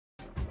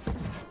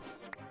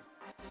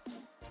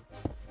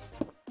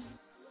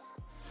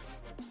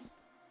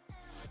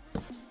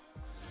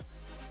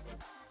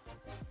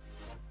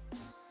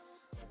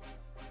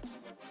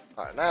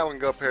Alright, now we can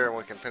go up here and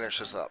we can finish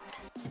this up.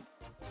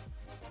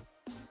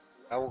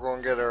 Now we're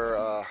going to get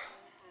our,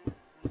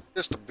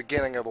 just the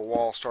beginning of a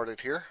wall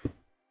started here.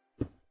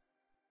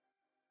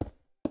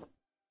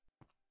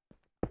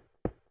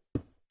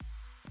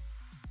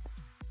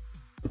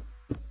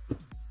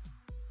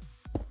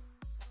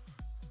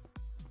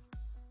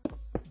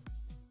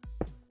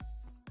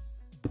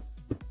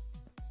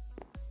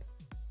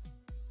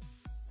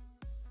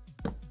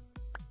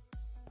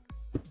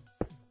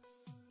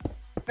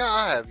 Now,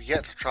 I have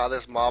yet to try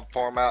this mob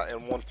farm out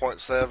in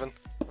 1.7.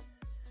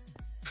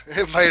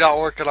 It may not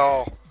work at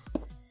all.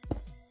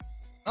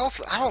 I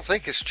don't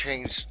think it's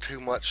changed too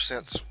much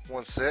since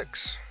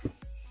 1.6.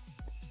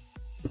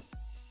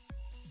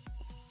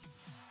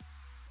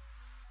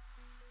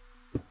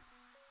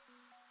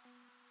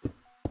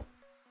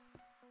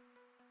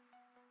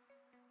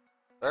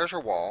 There's our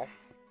wall.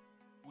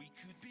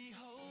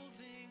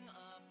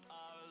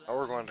 Now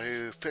we're going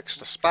to fix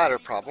the spider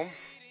problem.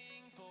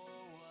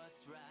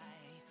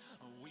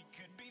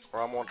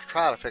 Or I'm going to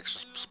try to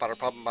fix the spider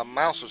problem. My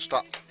mouse has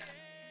stopped.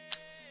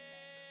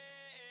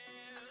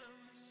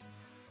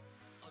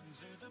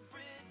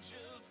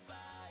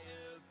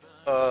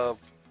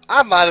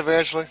 I might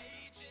eventually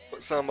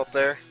put some up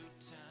there.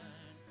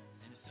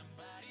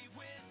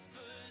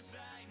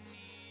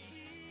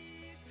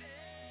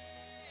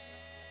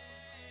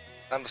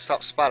 Time to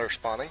stop spider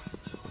spawning.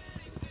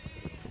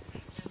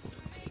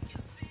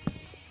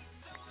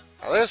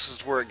 Now this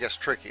is where it gets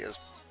tricky, is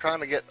trying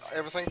to get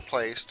everything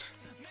placed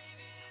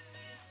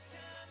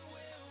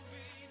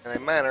in a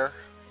manner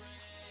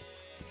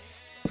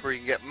where you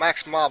can get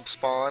max mob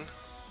spawn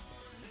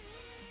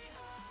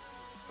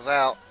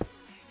without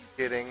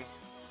getting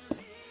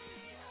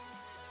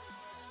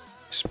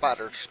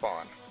spider to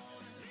spawn.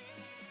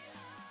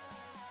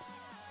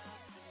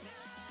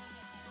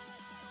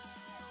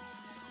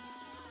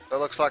 So it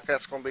looks like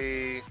that's going to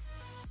be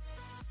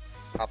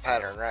a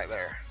pattern right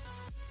there.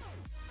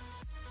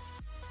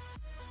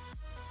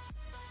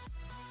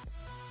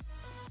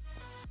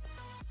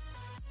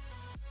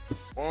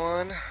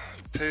 One,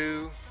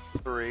 two,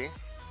 three,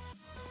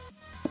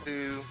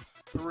 2,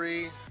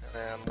 3, and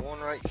then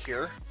one right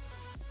here.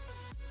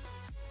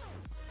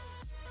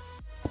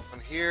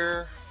 One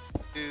here,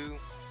 2,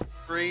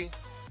 3.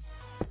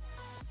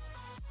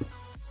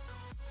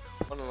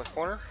 One in the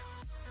corner.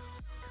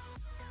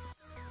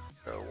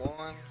 So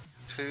 1,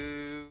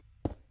 2,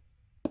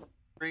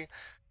 3,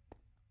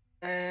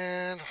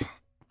 and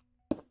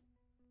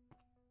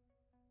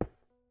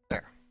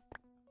there.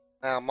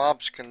 Now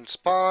mobs can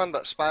spawn,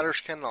 but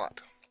spiders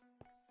cannot.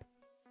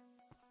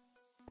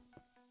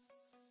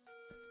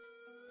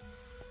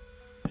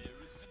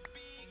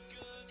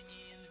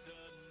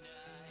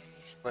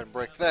 Go ahead and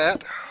break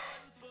that.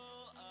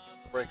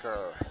 Break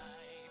our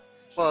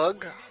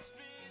plug.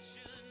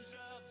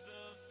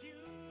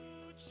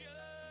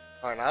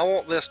 Alright, now I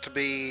want this to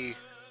be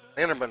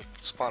an Enderman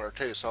spawner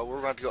too, so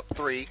we're going to go up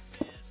 3.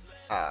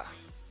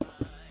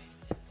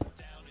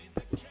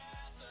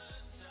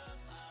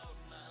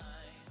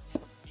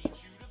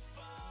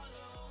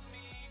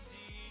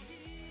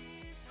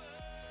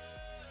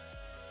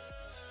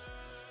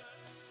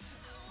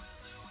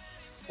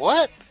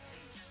 What?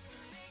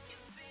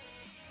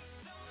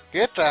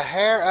 Get the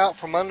hair out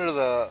from under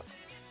the...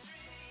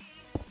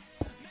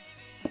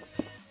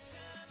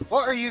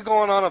 What are you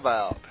going on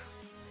about?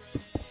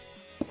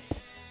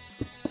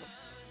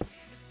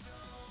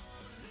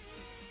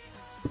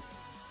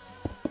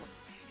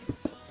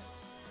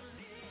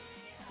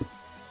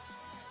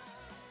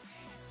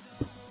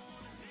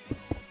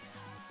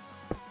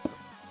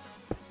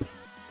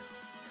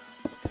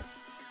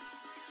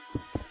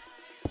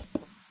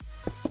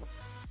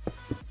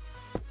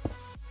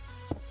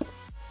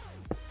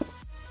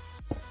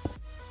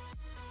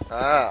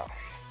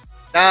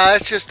 Nah,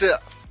 it's just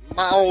that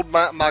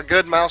my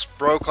good mouse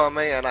broke on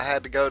me, and I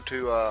had to go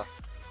to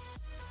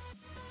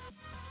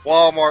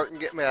Walmart and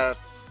get me a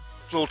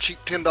little cheap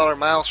 $10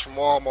 mouse from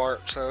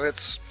Walmart, so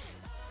it's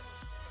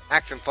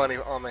acting funny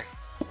on me.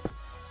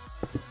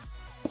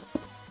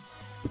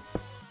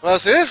 Well,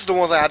 see, this is the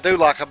one thing I do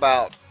like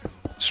about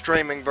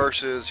streaming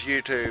versus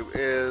YouTube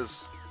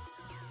is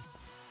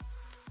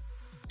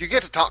you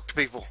get to talk to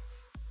people.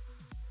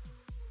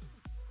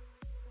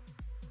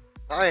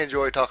 I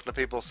enjoy talking to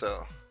people,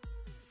 so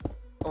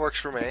it works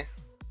for me.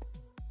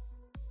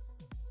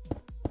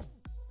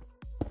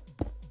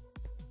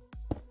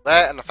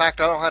 That and the fact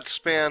I don't have to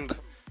spend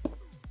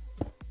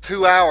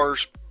 2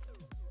 hours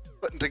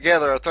putting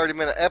together a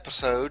 30-minute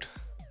episode.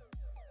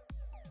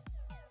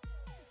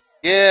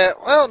 Yeah,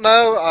 well,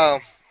 no,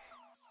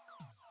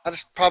 I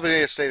just probably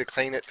need to stay to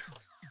clean it.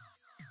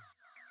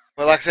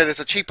 Well, like I said,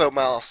 it's a cheapo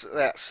mouse,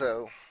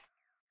 so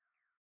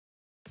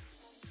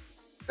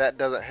that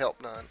doesn't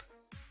help none.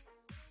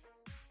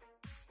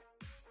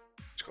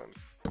 Just going to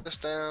put this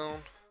down.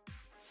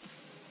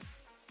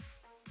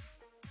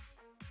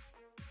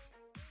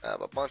 I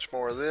have a bunch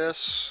more of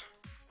this.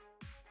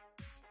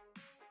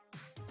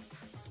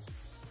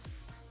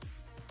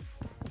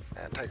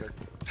 And take our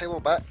table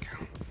back.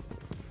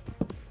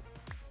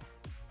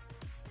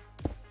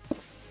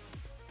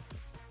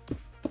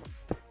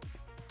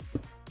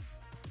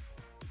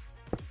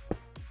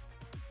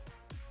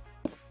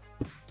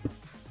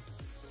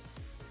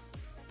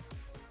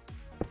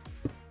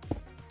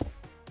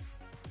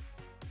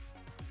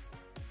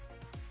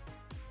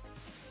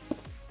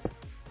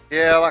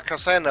 Yeah, like I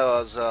was saying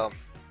though, is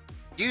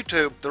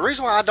YouTube. The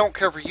reason why I don't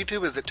care for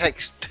YouTube is it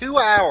takes 2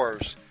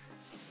 hours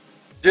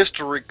just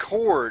to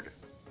record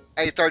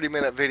a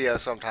 30-minute video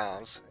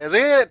sometimes, and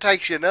then it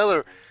takes you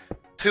another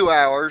 2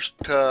 hours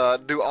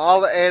to do all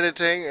the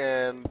editing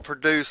and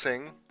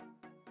producing.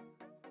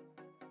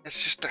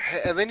 It's just,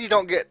 and then you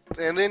don't get,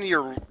 and then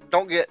you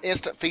don't get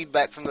instant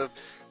feedback from the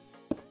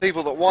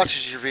people that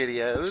watches your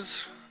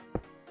videos.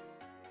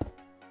 You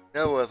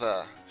know, with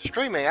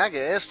streaming, I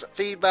get instant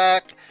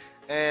feedback,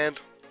 and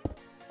I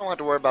don't have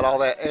to worry about all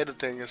that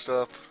editing and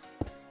stuff.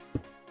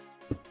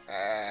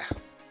 It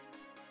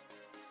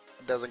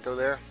doesn't go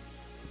there.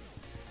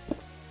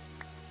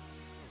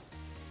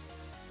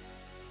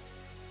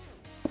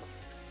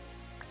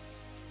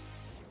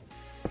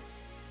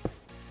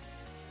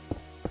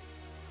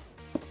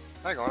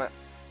 Hang on it.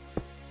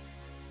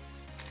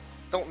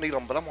 Don't need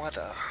them, but I'm going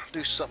to have to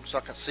do something so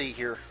I can see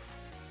here.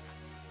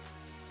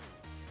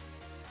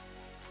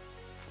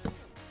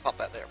 Pop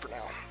that there for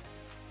now.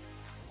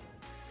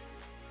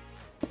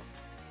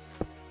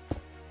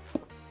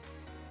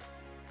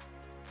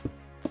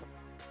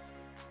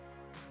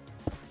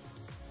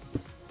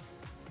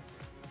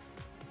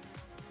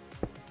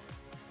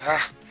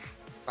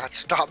 I'd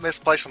stop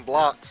misplacing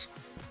blocks.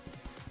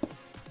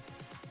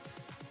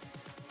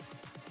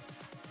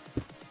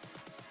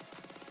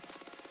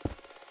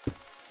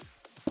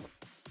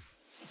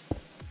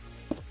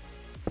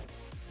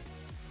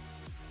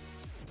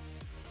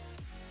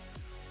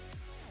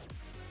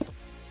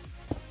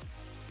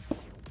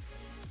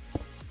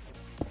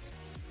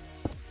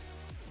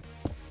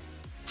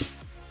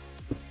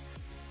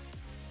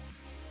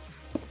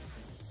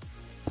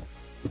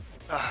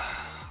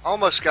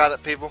 Almost got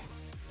it, people.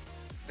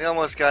 We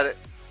almost got it.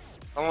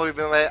 I'm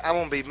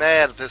gonna be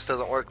mad if this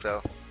doesn't work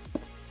though.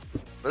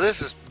 But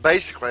this is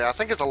basically, I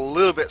think it's a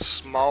little bit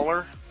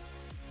smaller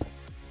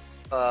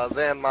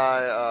than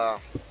my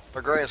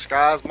Agrarian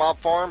Skies mob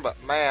farm.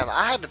 But man,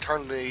 I had to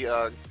turn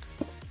the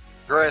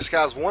Agrarian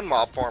Skies 1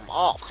 mob farm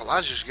off because I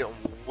was just getting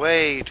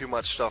way too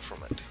much stuff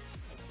from it.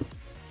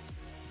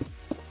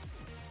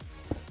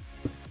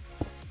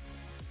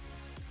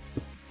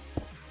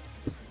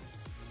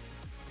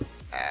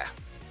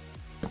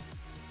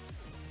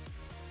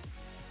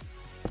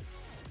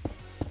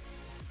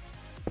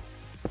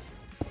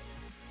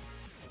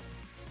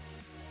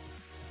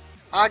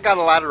 I got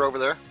a ladder over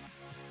there.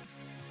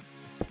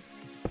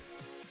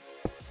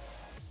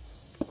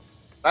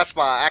 That's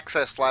my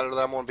access ladder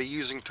that I'm going to be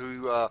using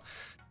to,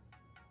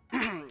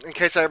 in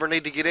case I ever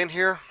need to get in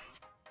here.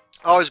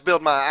 I always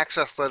build my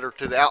access ladder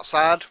to the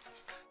outside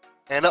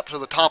and up to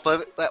the top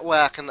of it. That way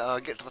I can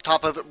get to the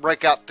top of it,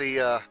 break out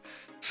the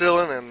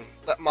ceiling, and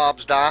let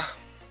mobs die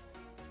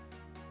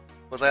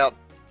without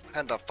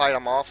having to fight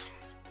them off.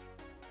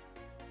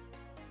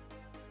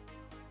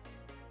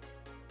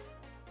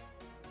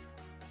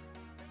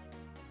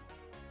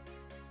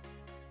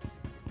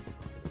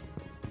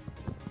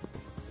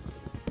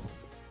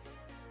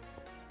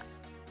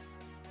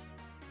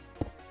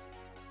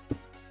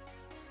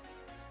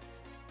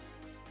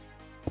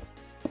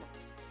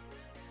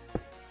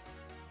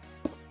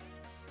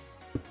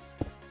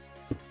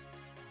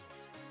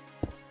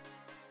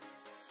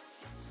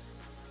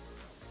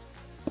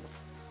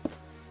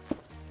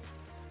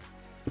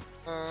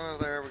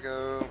 There we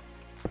go.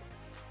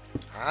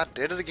 I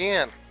did it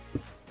again.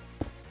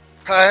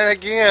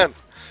 Again.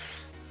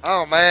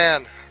 Oh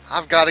man,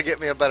 I've got to get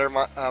me a better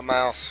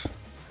mouse.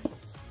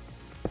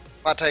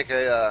 Might take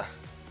a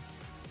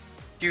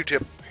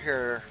Q-tip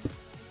here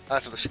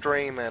after the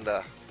stream and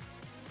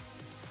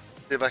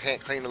see if I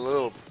can't get a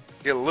little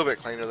bit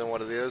cleaner than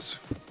what it is.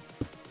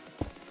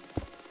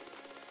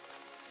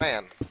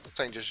 Man, this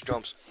thing just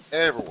jumps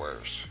everywhere.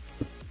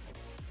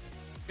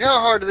 You know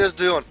how hard it is to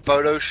do in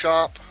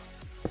Photoshop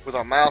with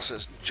a mouse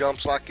that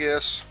jumps like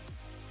this?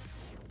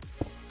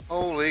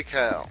 Holy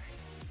cow.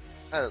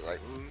 That is like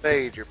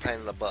major pain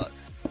in the butt.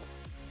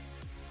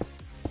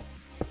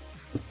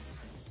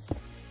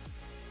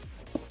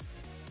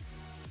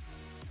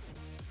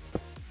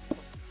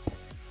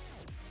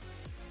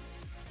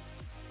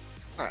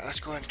 Alright, let's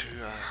go into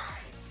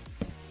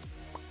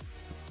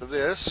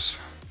this.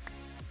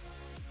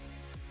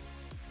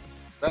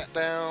 That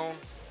down.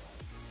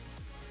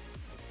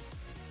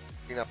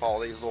 Clean up all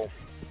these little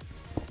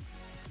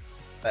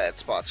bad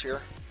spots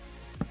here.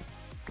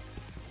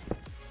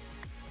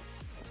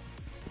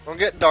 Gonna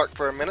get dark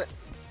for a minute.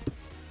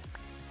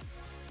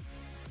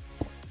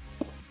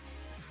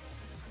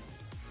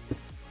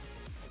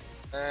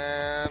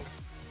 And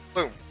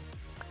boom.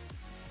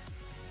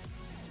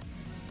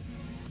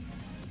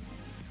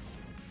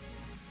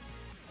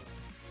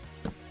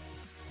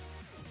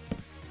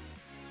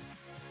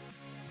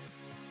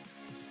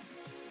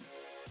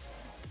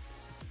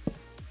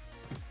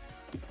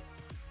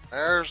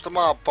 There's the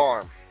mob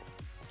farm.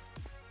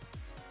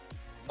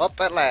 Up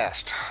at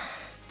last.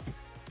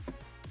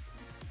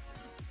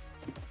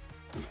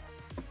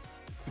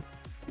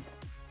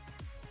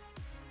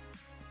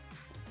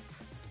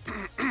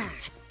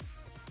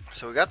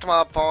 So we got the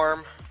mob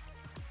farm.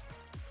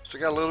 Still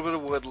got a little bit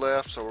of wood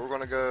left, so we're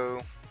going to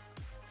go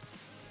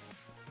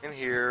in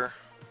here.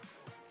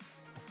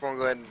 We're going to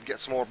go ahead and get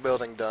some more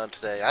building done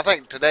today. I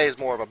think today is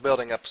more of a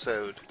building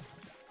episode.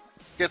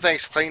 Get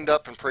things cleaned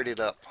up and prettied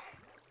up.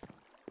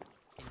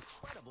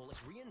 Incredible is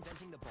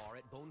reinventing the bar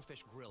at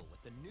Bonefish Grill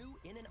with the new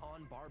in and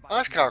on bar by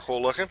That's kind of cool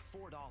looking.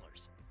 $4.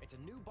 It's a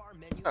new bar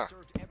menu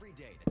served every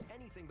day. That's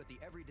anything but the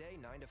everyday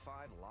 9 to 5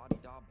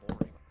 la-di-da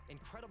boring.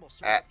 Incredible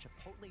serve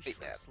chipotle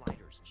shrimp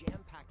sliders,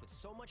 jam-packed with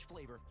so much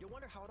flavor, you'll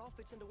wonder how it all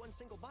fits into one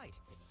single bite.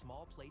 It's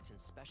small plates and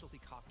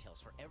specialty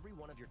cocktails for every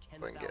one of your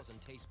 10,000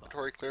 taste buds.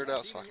 Inventory cleared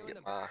out so I can get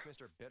my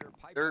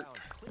dirt.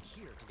 Click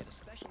here to get a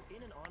special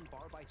in and on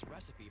bar bites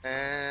recipe for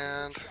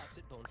and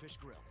at Bonefish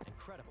Grill.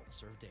 Incredible,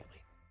 served daily.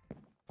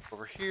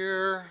 Over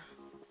here,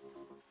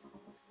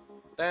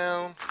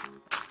 down.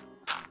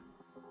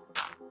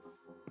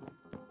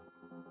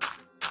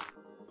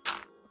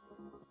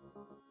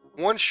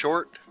 One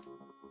short.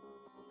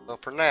 Well,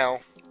 for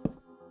now,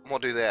 I'm gonna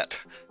do that.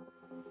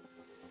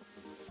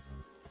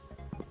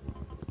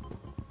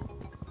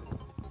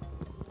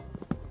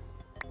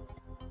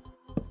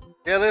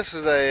 Yeah, this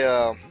is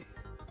a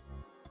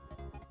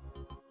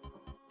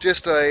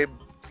just a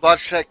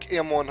Logitech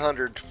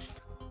M100,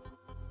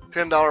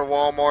 $10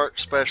 Walmart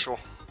special.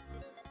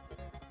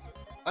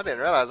 I didn't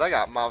realize I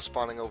got mobs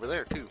spawning over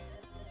there too.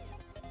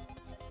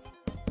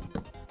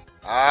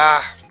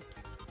 Ah,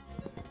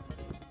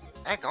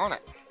 heck on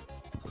it.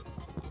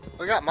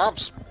 We got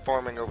mobs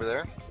farming over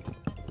there.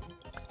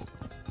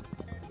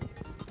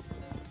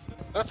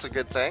 That's a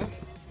good thing.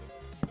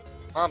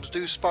 Mobs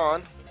do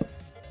spawn.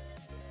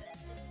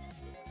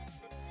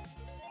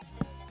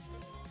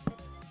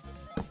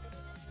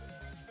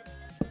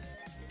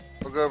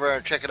 We'll go over there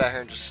and check it out here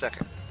in just a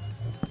second.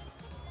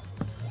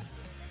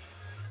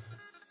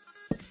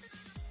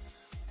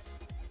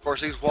 Of course,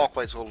 these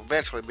walkways will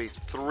eventually be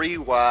 3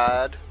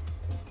 wide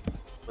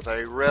with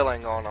a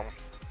railing on them.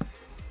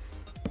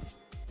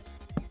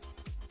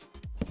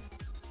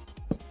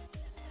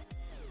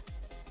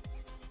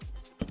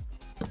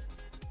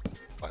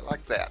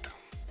 Like that.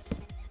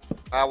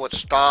 I would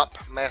stop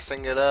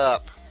messing it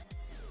up.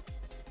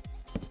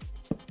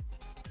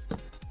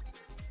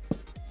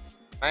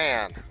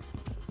 Man.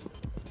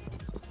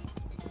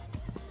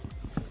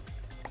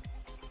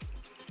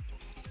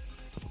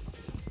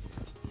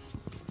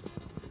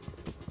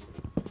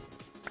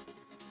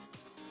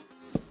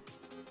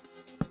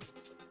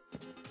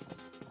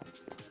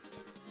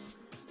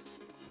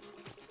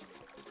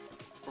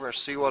 We're going to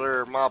see what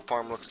our mob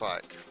farm looks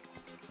like.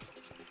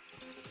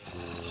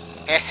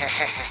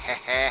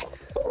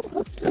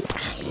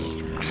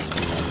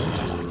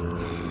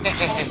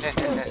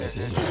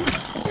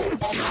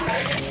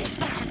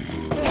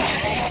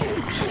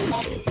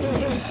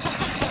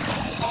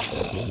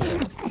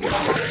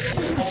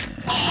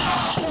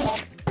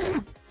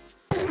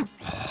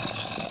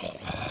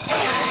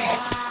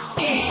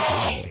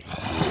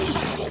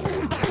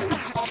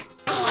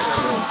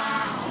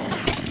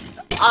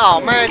 Oh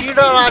man, you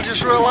know what I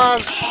just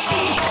realized?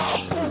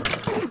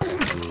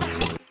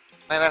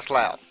 Man, that's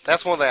loud.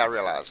 That's one thing I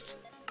realized.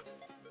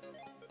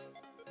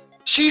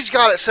 She's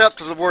got it set up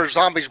to where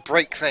zombies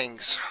break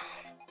things.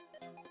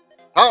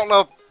 I don't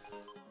know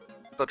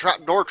if the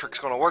trapdoor trick's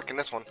going to work in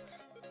this one.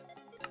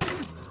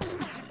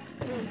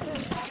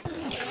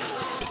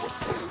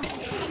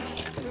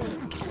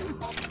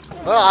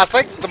 Well, I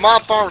think the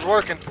mob farm's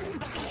working.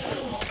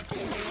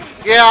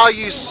 Yeah, I'll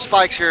use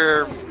spikes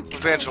here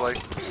eventually.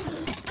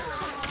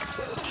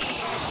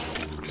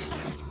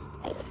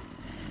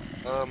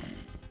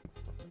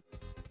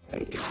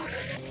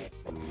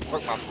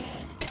 Work my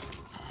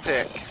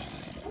pick.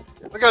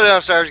 I'll go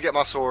downstairs and get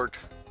my sword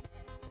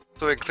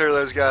so we can clear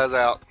those guys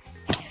out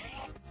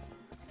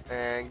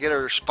and get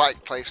our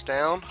spike placed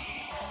down.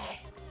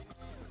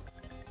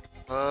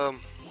 That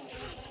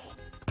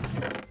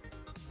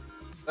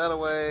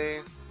away.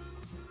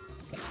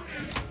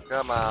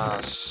 Got my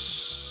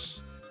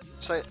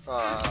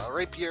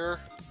rapier.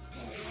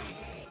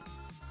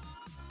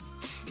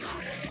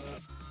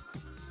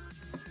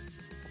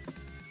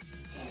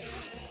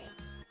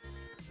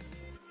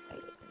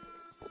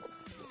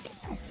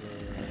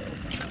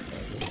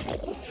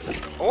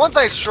 Well, one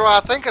thing's sure, I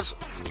think it's...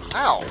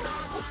 Ow.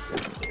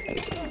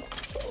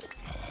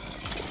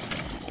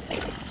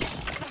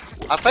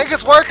 I think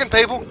it's working,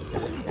 people.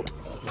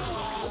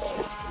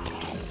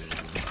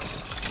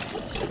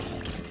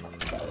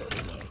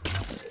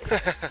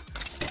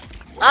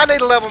 I need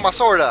to level my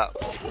sword up.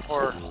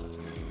 Or...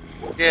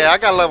 Yeah, I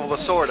gotta level the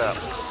sword up.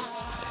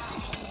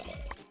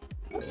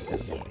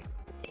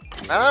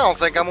 I don't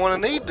think I'm gonna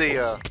need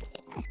the,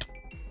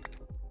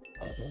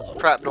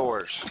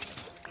 trapdoors.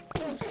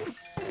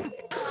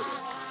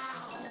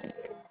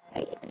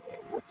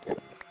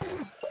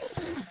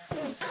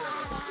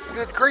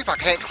 Good grief, I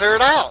can't clear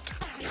it out.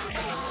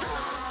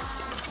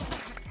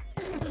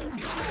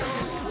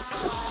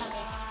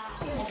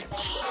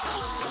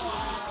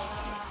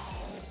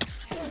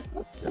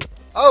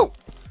 Oh!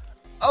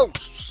 Oh,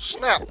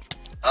 snap.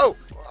 Oh!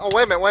 Oh,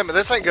 wait a minute,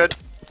 this ain't good.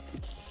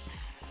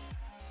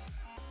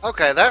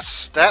 Okay,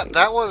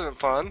 that wasn't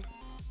fun.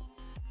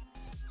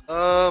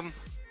 Yeah,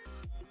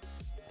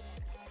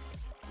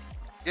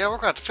 we're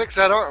going to fix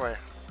that, aren't we?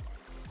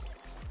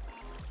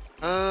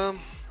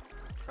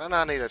 Right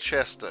now I need a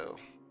chest though.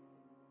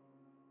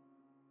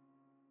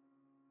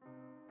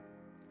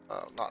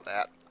 Oh, not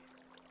that.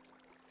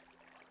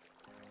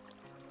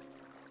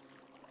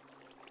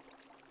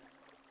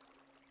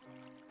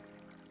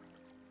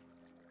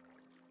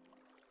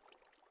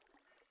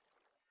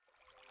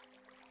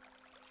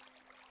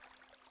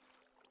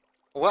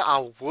 Well,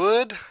 I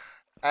would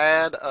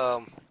add,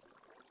 we're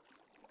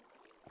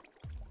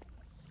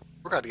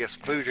going to get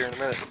some food here in a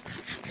minute.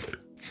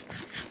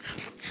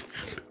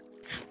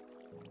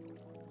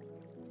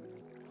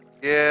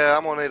 Yeah,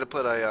 I'm gonna need to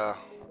put a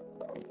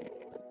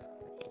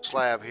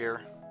slab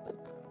here.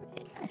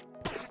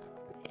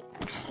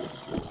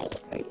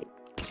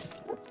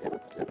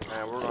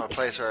 And we're gonna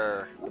place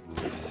our...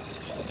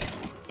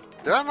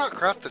 Did I not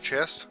craft the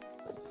chest?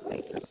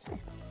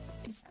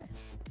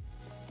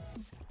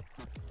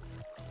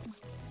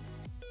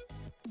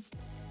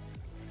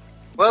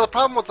 Well, the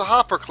problem with the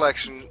hopper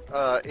collection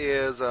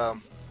is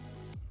you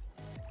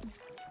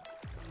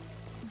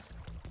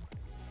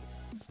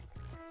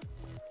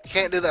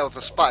can't do that with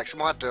the spikes. I'm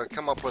gonna have to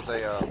come up with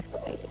a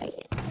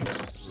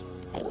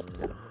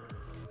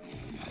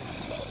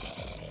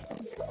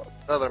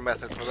other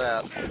method for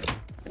that.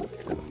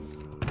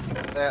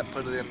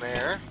 Put it in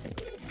there.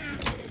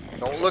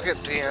 Don't look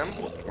at 10.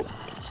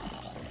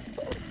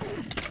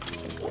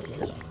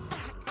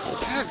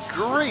 Good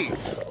grief!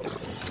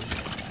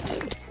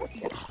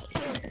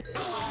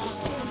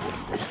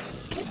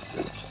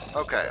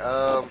 Okay,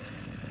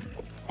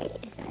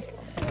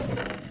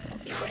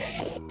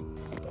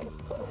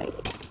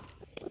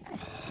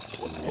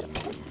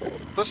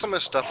 put some of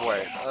this stuff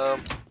away.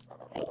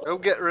 Go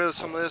get rid of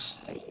some of this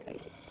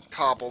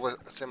cobble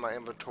that's in my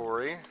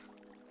inventory.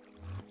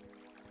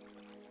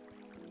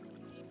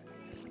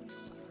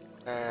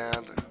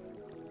 And...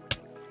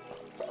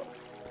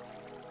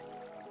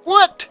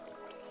 What?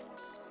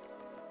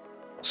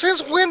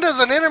 Since when does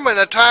an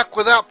enderman attack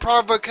without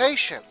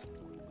provocation?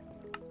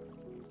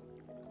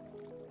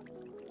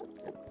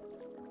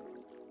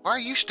 Why are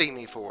you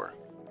steamy for?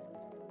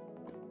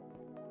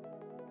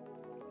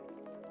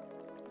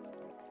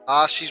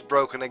 Ah, she's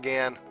broken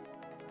again.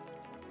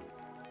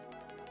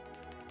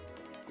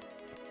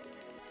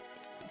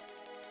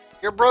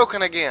 You're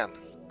broken again.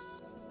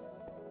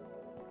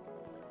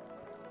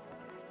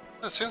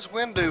 Since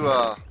when do,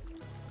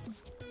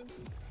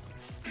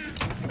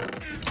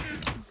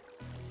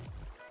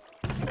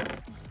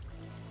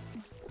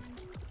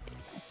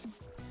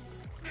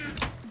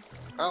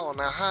 Oh,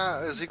 now how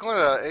is he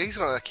gonna... He's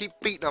gonna keep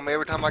beating on me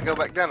every time I go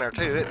back down there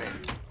too, isn't he?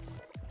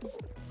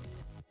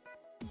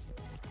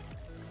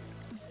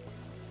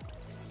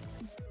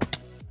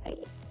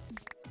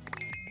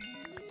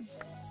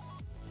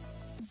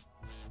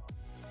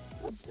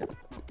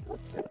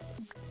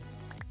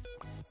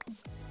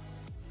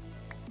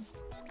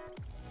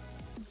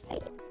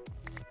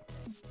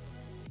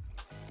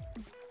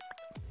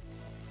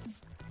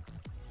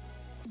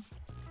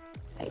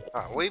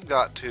 Alright, we've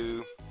got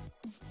to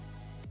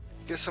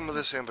get some of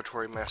this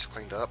inventory mess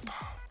cleaned up.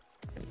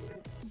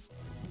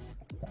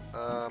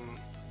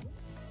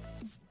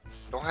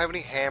 Don't have any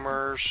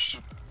hammers.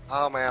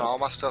 Oh man, all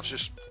my stuff's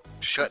just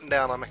shutting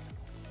down on me.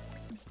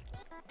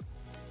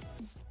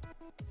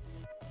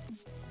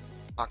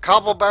 My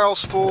cobble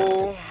barrel's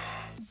full.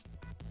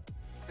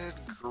 Good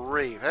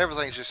grief,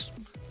 everything's just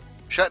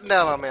shutting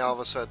down on me all of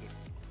a sudden.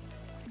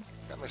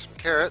 Got me some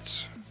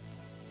carrots.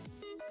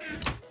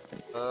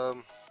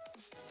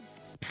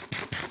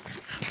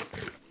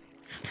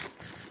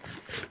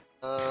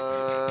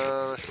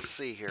 Let's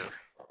see here.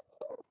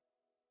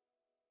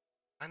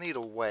 I need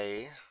a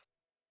way.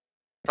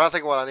 I'm trying to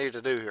think of what I need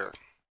to do here.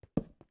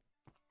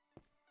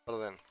 Other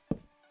than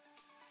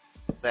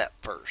that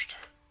first.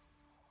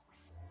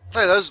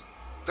 Hey,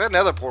 that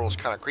nether portal's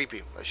kind of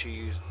creepy that she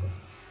used.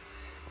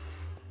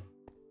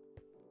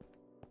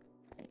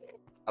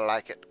 I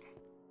like it.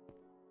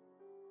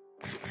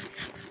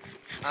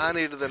 I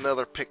needed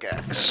another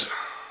pickaxe.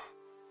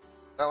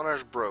 That one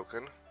there's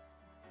broken.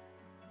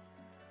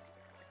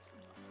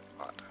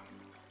 Right.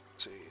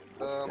 Let's see.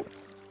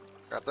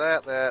 Got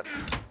that.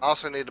 I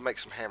also need to make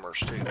some hammers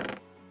too.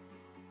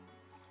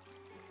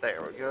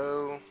 There we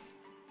go.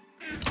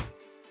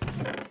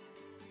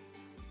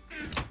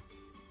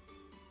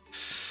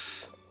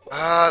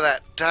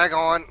 That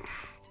daggone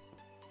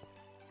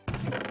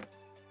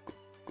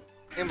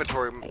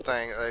inventory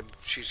thing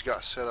she's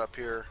got set up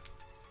here.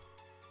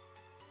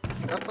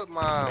 I put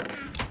my...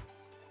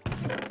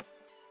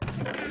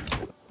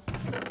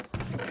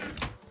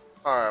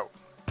 Alright.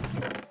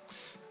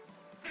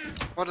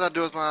 What did I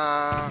do with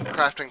my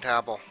crafting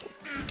table?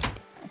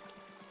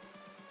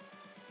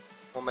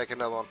 We'll make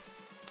another one.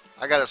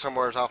 I got it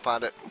somewhere, so I'll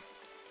find it.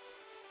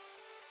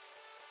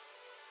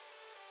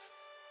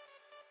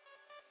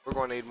 We're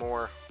going to need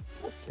more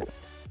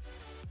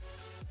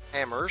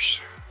hammers.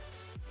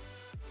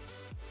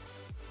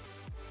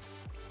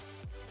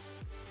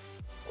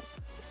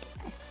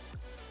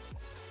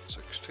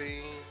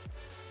 see.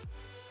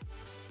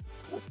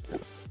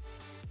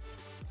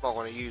 If I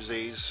want to use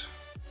these,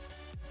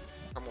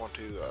 I'm going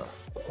to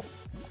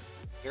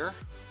here.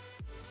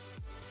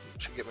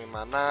 Should get me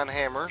my 9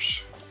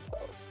 hammers.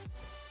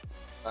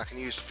 I can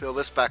use to fill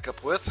this back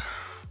up with.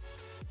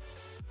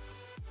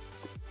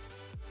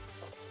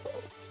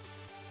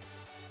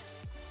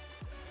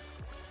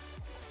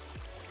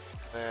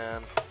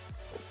 And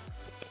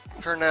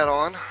turn that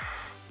on.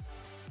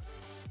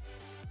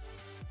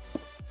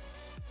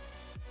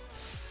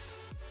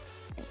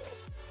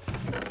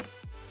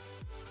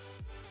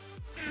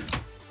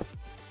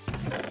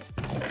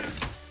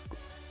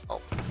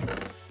 Oh,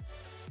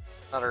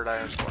 another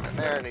iron's going in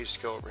there. It needs to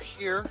go over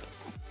here.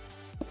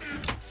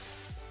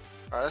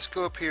 Alright, let's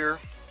go up here.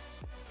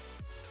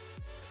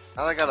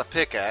 Now that I got a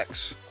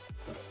pickaxe.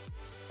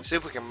 See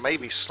if we can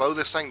maybe slow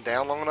this thing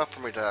down long enough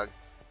for me to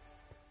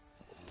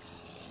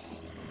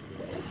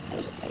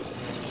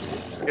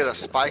get a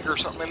spike or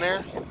something in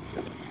there.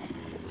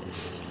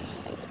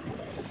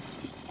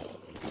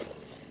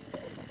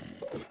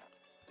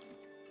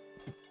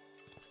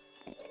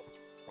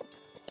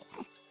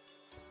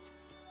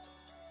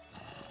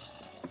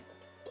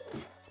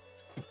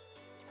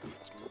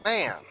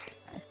 Man.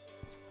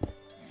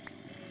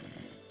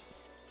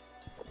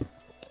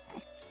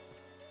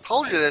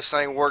 Told you this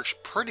thing works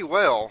pretty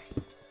well.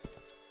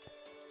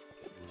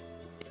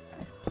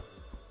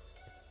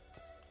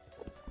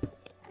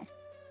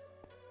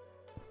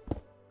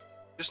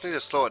 Just need to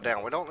slow it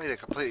down. We don't need to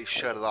completely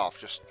shut it off.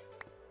 Just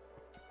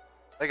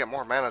make it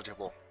more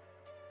manageable.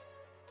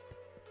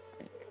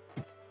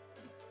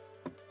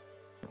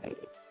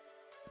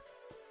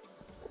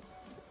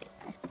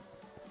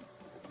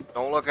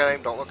 Don't look at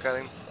him. Don't look at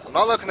him. I'm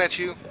not looking at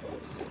you.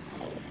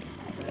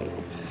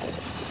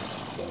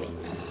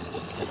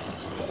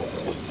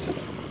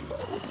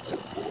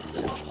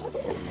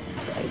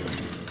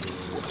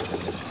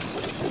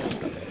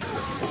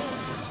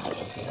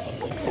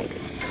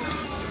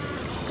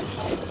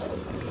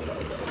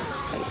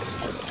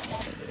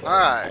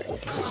 Alright.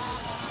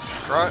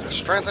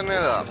 Strengthen it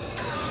up.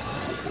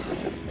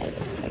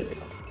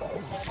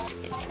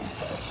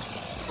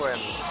 Go ahead.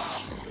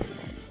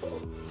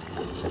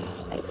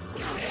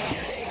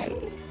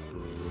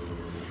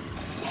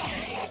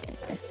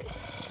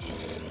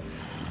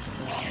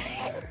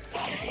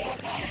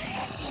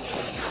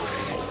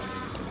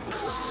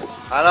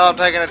 I know I'm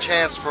taking a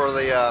chance for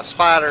the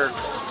spider,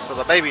 for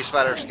the baby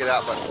spiders to get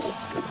out, but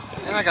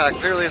man, I gotta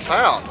clear this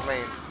out. I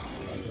mean,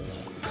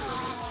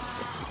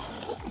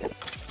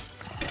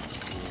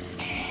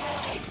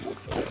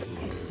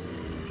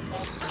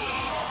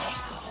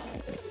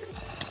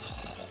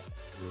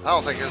 I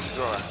don't think this is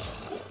gonna.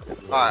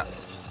 Alright.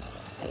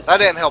 That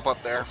didn't help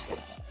up there.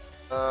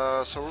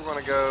 So we're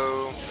gonna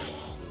go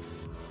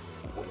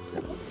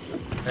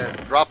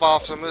and drop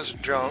off some of this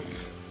junk.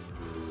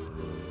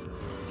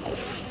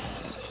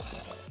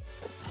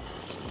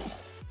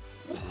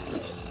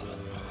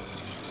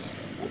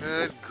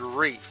 Good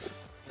grief.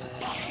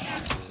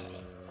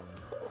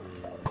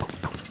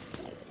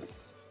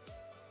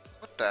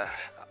 What the?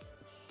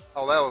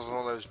 Oh, that was one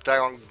of those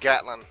daggone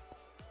Gatling.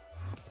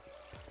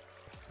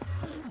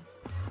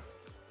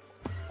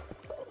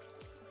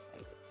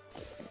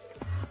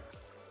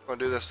 I'm gonna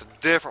do this a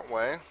different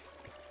way.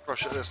 Or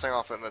shut this thing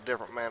off in a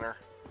different manner.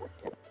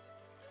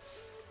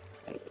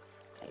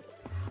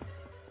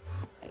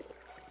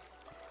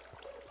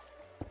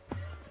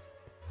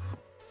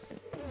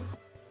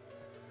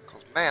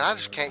 Cause man, I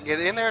just can't get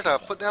in there to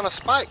put down a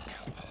spike.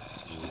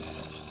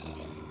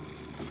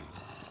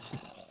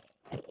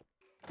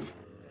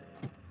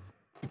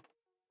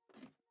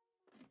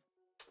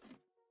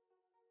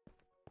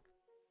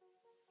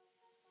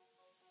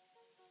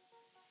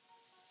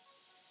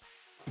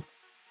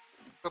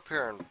 Up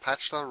here and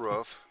patch the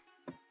roof.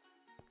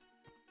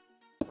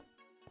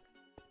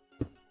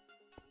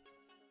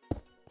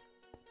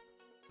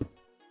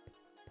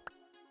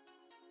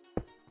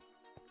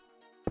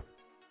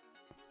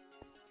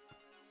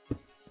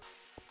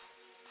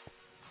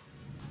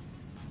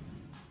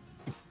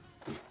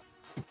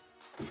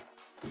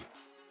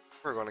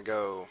 We're going to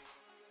go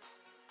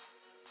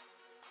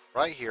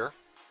right here.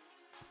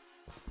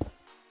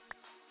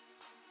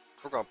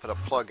 We're going to put a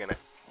plug in it.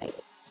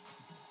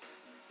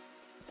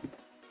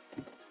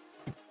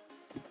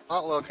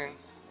 Not looking.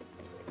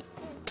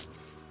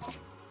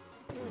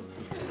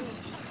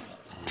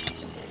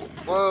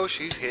 Whoa,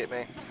 she's hit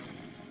me.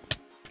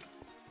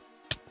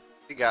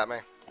 She got me.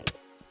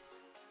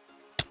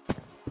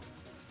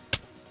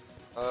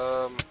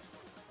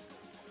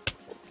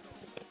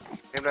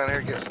 Came down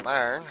here to get some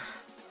iron.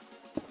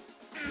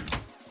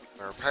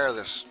 To repair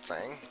this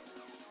thing.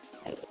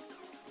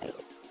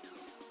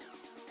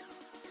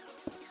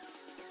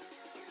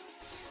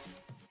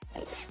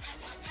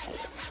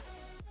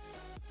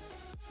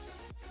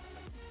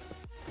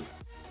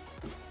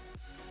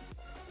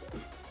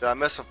 Did I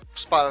miss a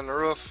spot on the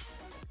roof?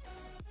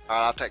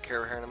 Alright, I'll take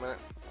care of it here in a minute.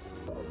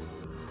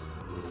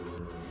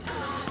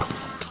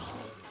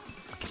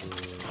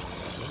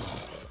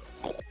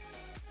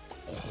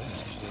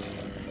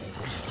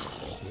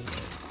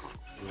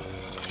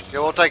 Yeah,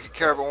 we'll take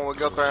care of it when we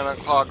go up there and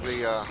unclog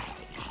the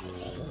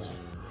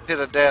pit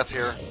of death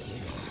here.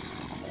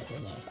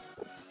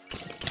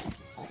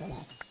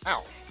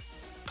 Ow.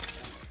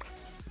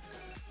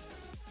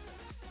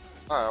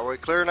 Alright, are we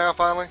clear now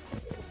finally?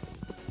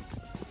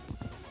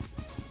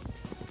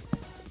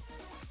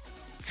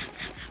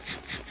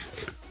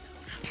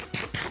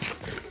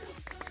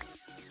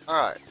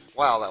 Alright.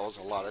 Wow, that was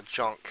a lot of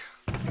junk.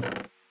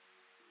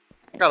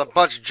 Got a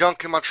bunch of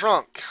junk in my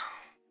trunk.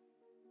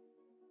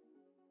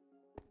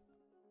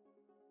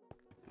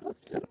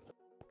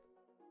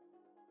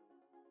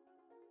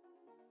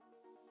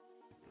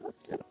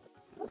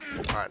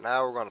 Alright,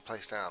 now we're going to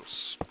place down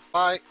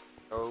spike.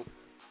 Oh.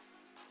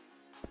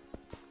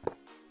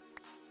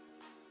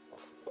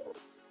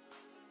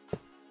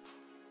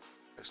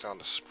 Place down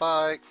the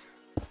spike.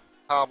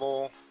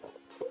 Cobble.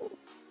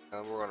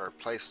 And we're going to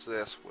replace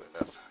this with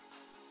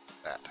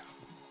that.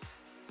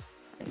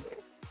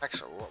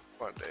 Actually, what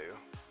we're going to do,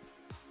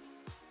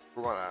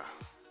 we're going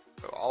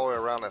to go all the way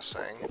around this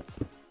thing.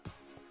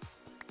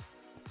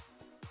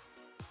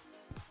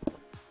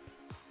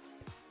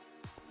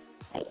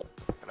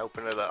 And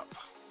open it up.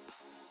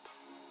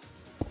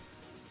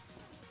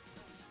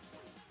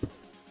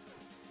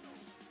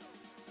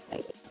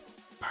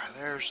 Alright,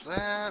 there's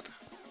that.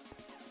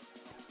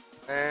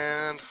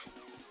 And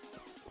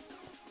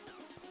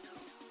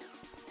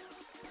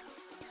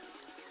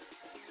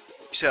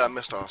you said I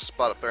missed a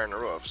spot up there in the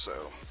roof,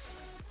 so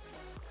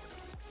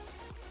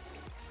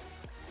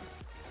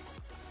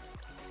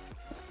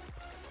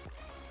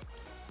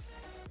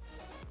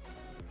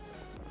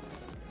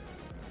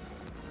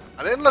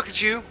I didn't look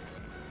at you.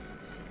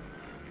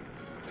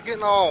 You're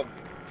getting all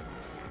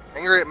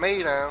angry at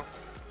me now.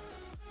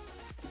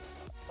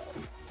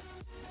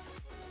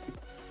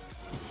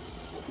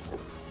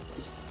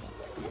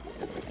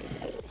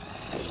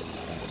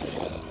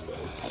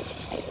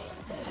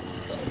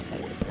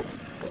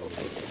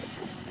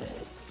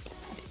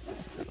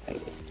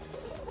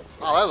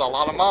 Oh, there's a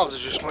lot of mobs that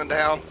just went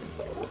down.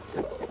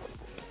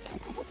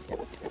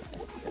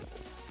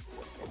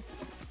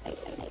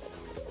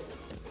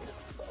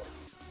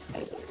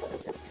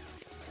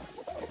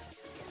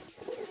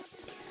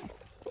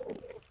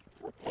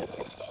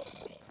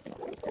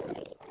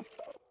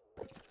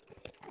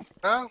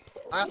 No,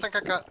 I think I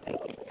got...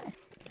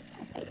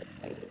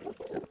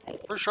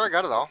 Pretty sure I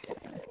got it all.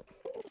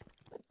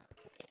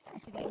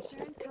 To the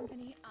insurance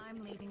company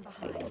I'm leaving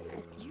behind.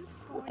 You've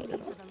scorned me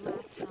for the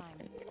last time.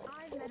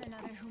 I've met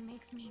another who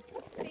makes me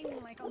sing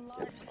like a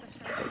lark with the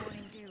first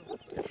morning dew.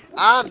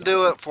 I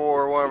do it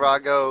for whenever I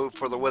go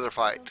for the wither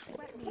fight.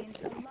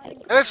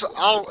 And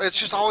it's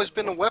just always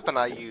been a weapon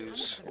I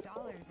use.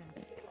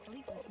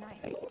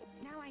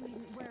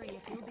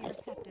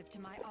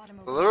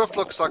 The roof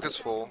looks like it's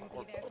full.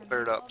 We'll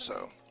clear it up,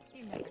 so.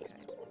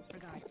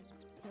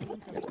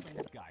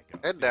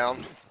 Head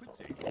down.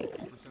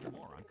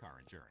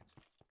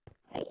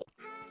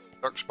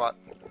 Dark spot.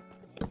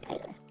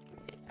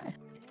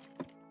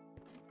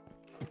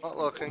 Not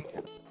looking.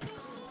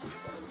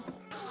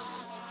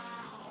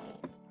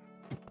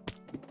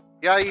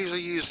 Yeah, I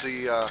usually use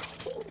the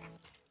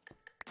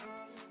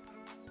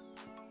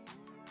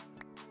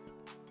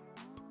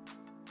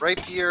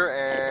rapier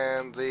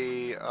and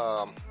the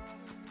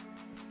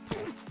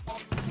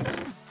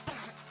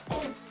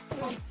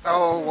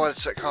oh,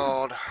 what's it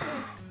called?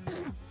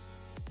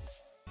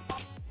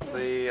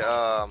 The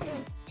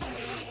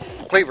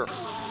cleaver.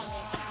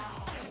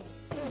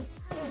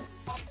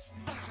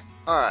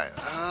 Alright,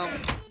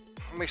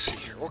 let me see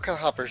here. What kind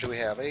of hoppers do we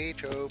have?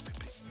 H-O-P-P.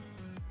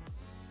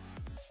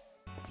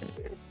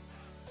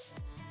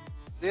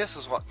 This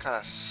is what kind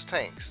of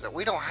stinks. That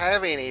we don't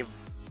have any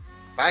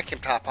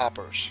vacuum top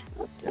hoppers.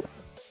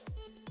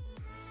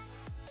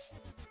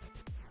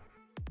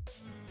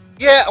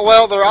 Yeah,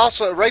 well, they're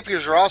also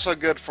rapiers are also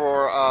good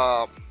for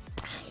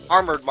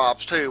armored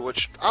mobs too,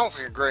 which I don't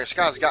think Agrarian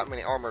Skies got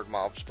many armored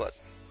mobs, but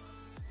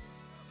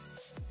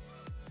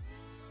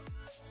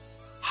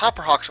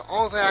Hopper Hawk's the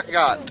only thing I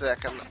got that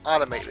can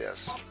automate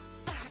this.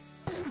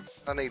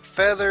 I need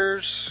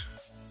feathers.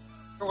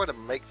 Is there a way to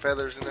make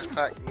feathers in this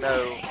pack?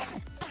 No.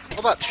 What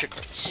about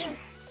chickens?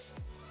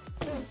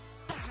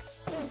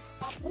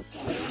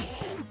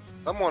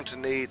 I'm going to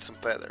need some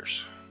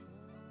feathers.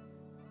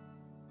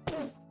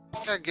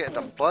 Gotta get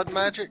into blood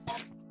magic.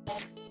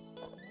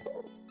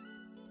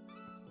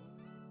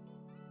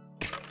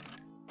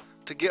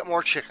 To get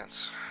more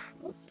chickens.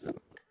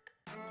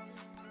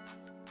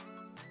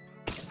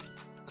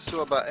 Let's see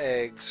about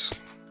eggs.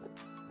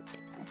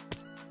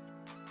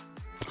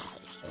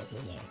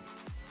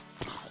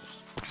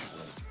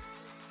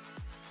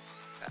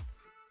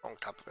 On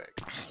top of egg.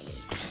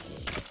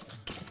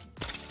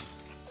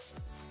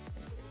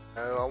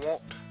 No, I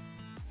won't.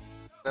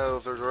 No,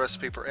 if there's a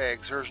recipe for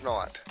eggs, there's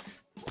not.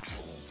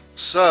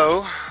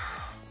 So,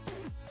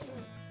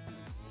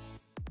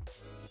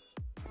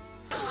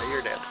 okay,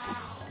 you're dead.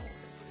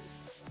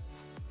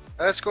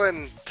 Let's go ahead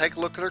and take a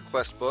look at our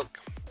quest book.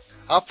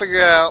 I'll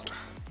figure out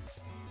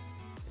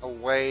a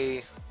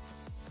way.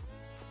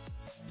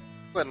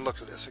 Go ahead and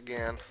look at this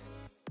again.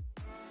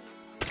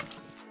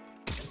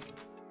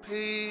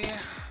 P.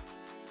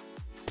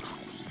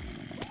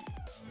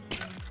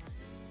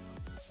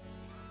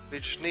 We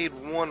just need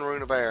one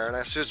rune of air, and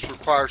that just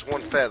requires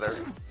one feather.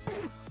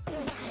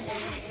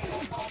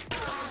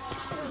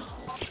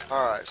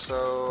 Alright,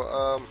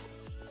 so,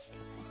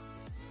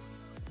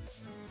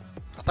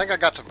 I think I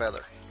got the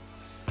feather.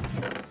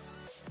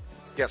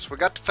 Yes, we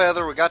got the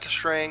feather, we got the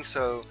string,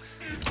 so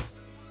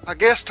I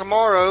guess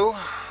tomorrow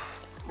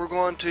we're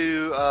going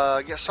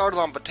to get started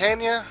on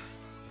Botania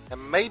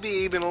and maybe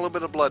even a little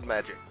bit of blood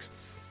magic.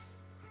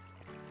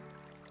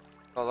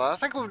 Well, I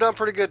think we've done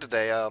pretty good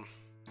today.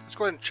 Let's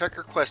go ahead and check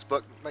our quest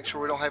book, make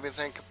sure we don't have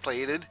anything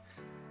completed.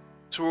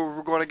 So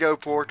we're going to go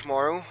for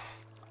tomorrow.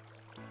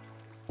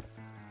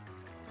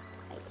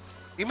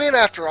 You mean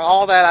after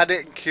all that I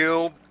didn't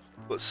kill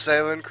but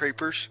 7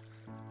 creepers?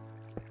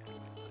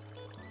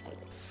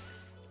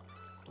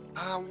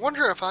 I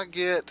wonder if I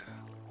get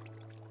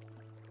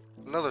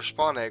another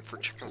spawn egg for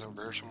chickens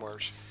over here somewhere.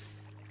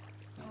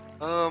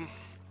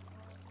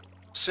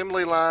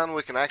 Assembly line,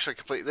 we can actually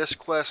complete this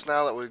quest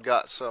now that we've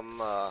got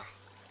some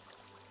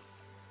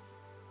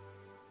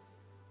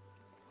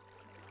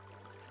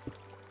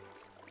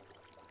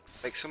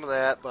make some of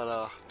that,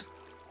 but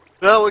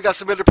well, we got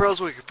some ender pearls,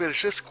 we can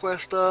finish this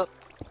quest up.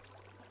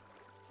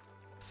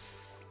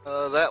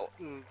 That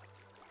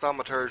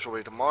thaumaturge will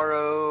be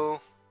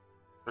tomorrow.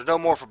 There's no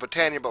more for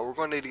Botania, but we're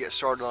going to need to get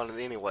started on it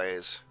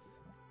anyways.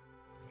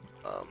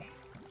 Well,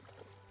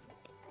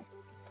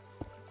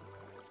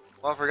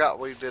 I forgot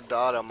we did the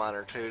auto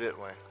miner too, didn't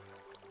we?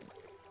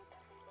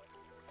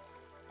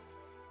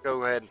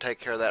 Go ahead and take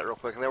care of that real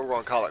quick, and then we're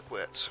going to call it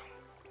quits.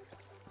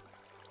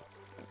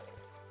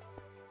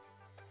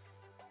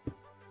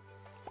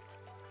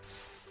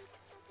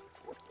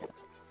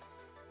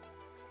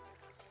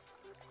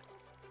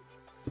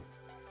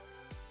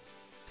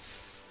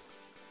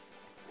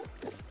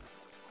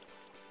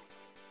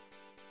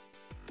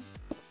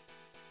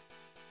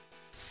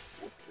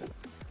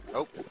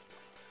 Oh,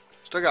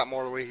 still got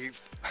more than we've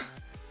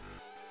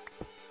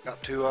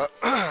got to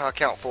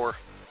account for.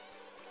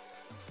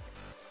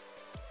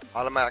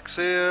 Automatic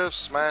sieve,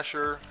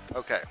 smasher.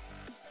 Okay,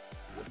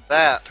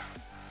 that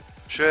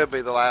should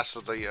be the last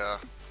of the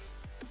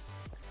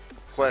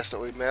quest that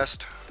we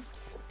missed.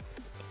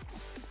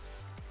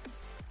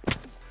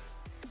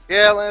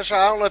 Yeah, Lance,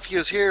 I don't know if you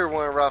was here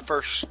whenever I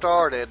first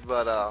started,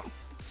 but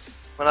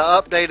when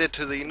I updated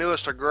to the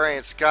newest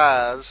Agrarian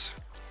Skies,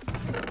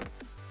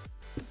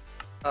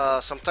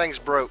 some things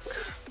broke.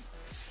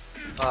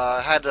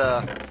 I had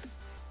to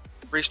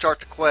restart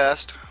the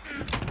quest,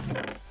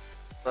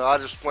 so I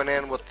just went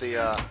in with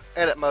the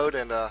edit mode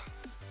and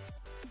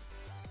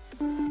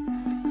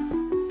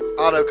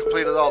auto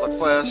completed all the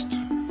quest.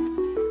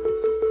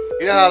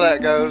 You know how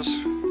that goes.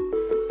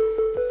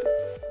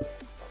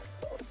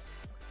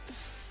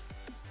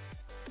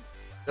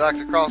 You like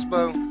the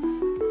crossbow?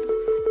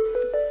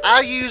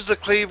 I use the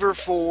cleaver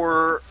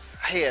for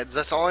heads.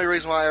 That's the only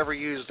reason why I ever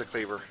use the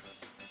cleaver,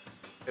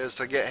 is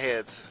to get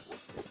heads.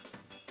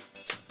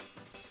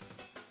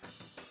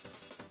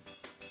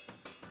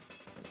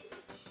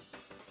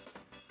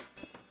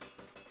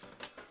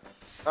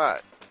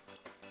 Alright.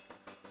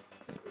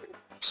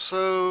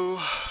 So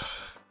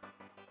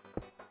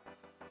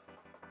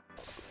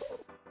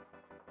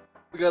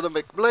we gotta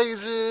make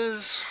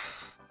blazes.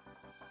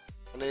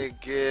 I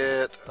need to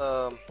get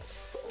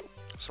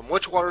some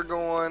witch water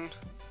going.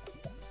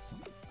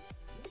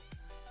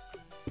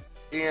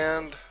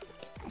 And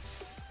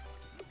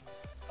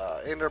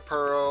ender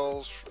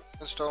pearls,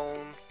 and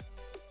stone.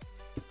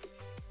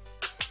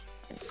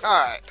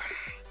 Alright.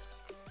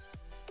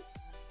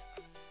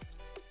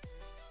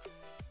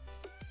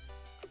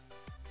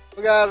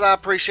 Well, guys, I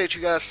appreciate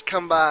you guys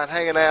coming by and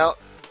hanging out,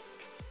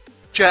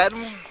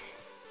 chatting.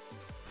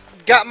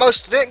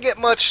 Didn't get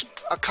much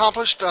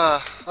accomplished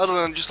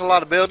other than just a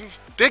lot of building.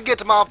 Did get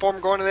the mob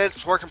farm going, and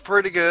it's working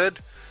pretty good.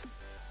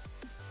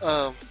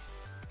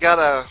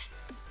 Gotta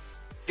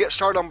get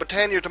started on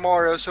Botania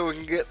tomorrow so we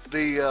can get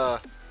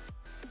the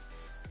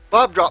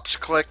Bob drops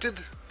collected,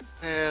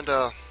 and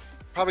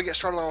probably get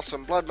started on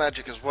some blood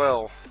magic as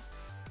well.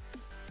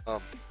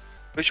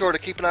 Be sure to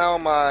keep an eye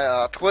on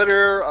my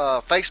Twitter,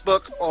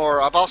 Facebook,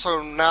 or I've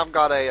also now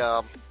got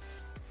a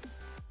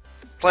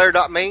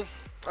player.me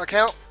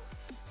account.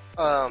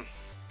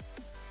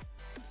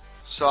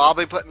 So I'll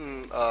be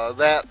putting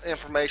that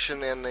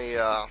information in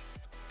the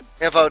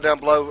info down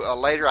below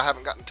later. I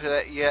haven't gotten to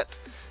that yet,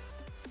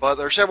 but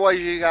there's several ways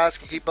you guys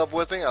can keep up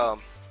with me.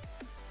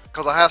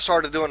 Because I have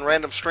started doing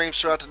random streams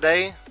throughout the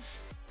day.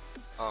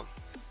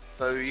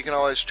 So you can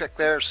always check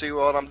there and see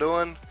what I'm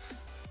doing.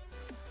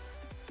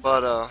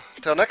 But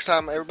until next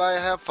time, everybody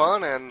have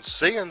fun and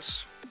see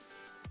yous.